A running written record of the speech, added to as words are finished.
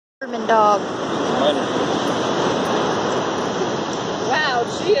German dog. Wow,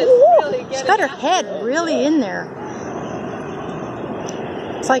 she is really getting She's got her head really in there.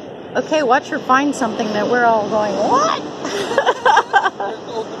 It's like, okay, watch her find something that we're all going, what?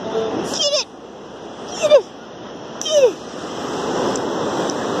 Get it! Get it! Get it!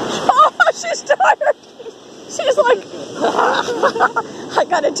 Oh, she's tired. She's like, I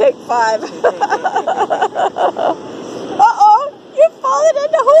gotta take 5. Uh-oh, you've fallen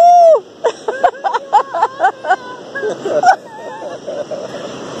in the hole.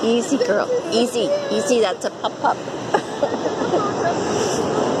 Easy, girl. Easy. Easy, that's a pup-pup.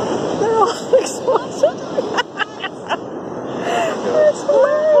 They're all explosive. It's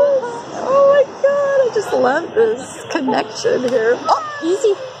hilarious. Oh my god, I just love this connection here. Oh,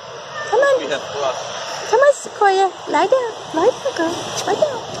 easy. Come on. Come on, Sequoia. Lie down. Lie down, girl. Lie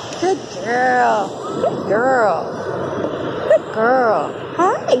down. Good girl. Good girl. Good girl.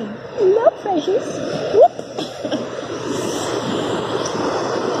 Hi. Hello, precious. Whoop.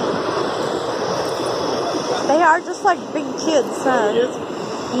 They are just like big kids, huh?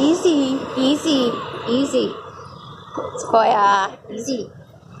 Easy, easy, easy. Sequoia, easy.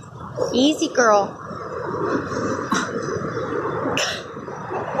 Easy, girl.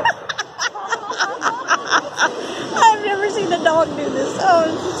 I've never seen a dog do this. Oh,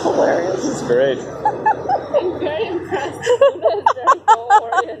 this is hilarious. This is great. I'm very impressed. That's very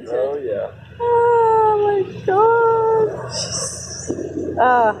goal-oriented. Oh, yeah. Oh, my gosh.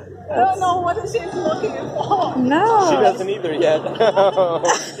 I don't know what she's looking for. No. She doesn't either yet.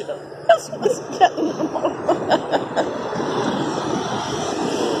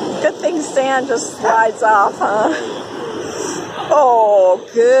 Good thing sand just slides off, huh? Oh,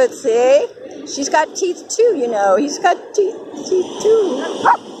 good. See? She's got teeth too, you know. He's got teeth too.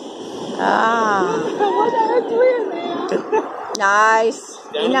 Ah. What are you doing there? Nice.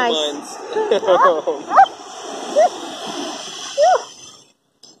 Be nice.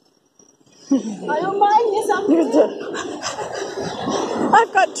 I don't mind you something.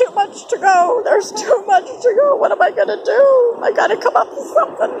 I've got too much to go. There's too much to go. What am I going to do? I got to come up with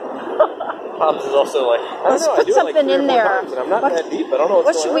something. Pops is also like, I don't Let's know, put I do something it like 3 or in 4 there. times, and I'm not that deep. I don't know What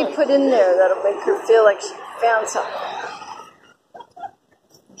what's should going we on. put in there that'll make her feel like she found something?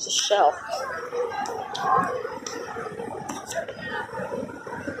 There's a shelf.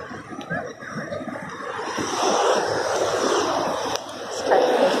 Let's try to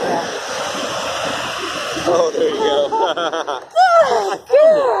push that. Oh, there you go. Good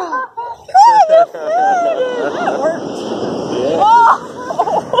girl! Good, you found it! That worked. Yeah. Oh.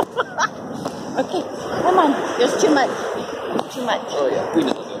 Okay, come on. There's too much. Too much. Oh, yeah. We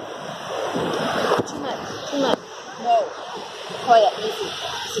know that. Too much. Too much. No. Oh, yeah. Easy.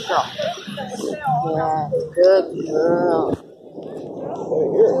 Easy girl. Yeah. Good girl. Oh,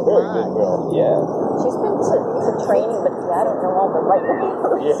 you're a very good girl. Yeah. She's been to training, but I don't know all the right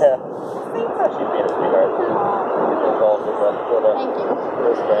words. Yeah. She'd be a sweetheart, too. Get involved with that. Thank you.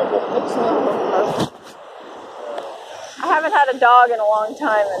 Little scramble. It's new. I haven't had a dog in a long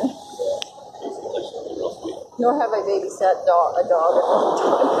time, and nor have I babysat a dog in a long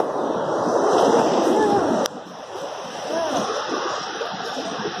time.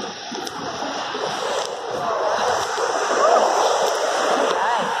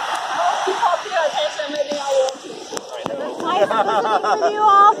 Nice visiting with you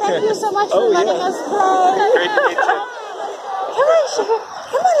all. Thank you so much for letting us play. Great to meet you. Come on, sugar.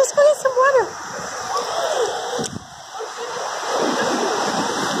 Come on, let's go get some water.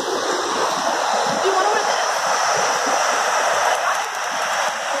 Do you want to wear this?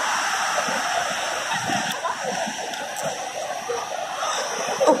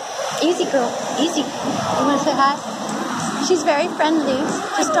 Oh, easy, girl. Easy. You want to say hi? She's very friendly.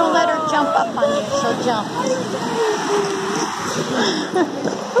 Just don't let her jump up on you. She'll jump.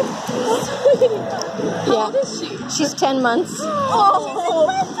 Yeah, she's 10 months. Oh,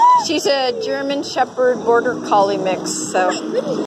 She's a German Shepherd Border Collie mix, so.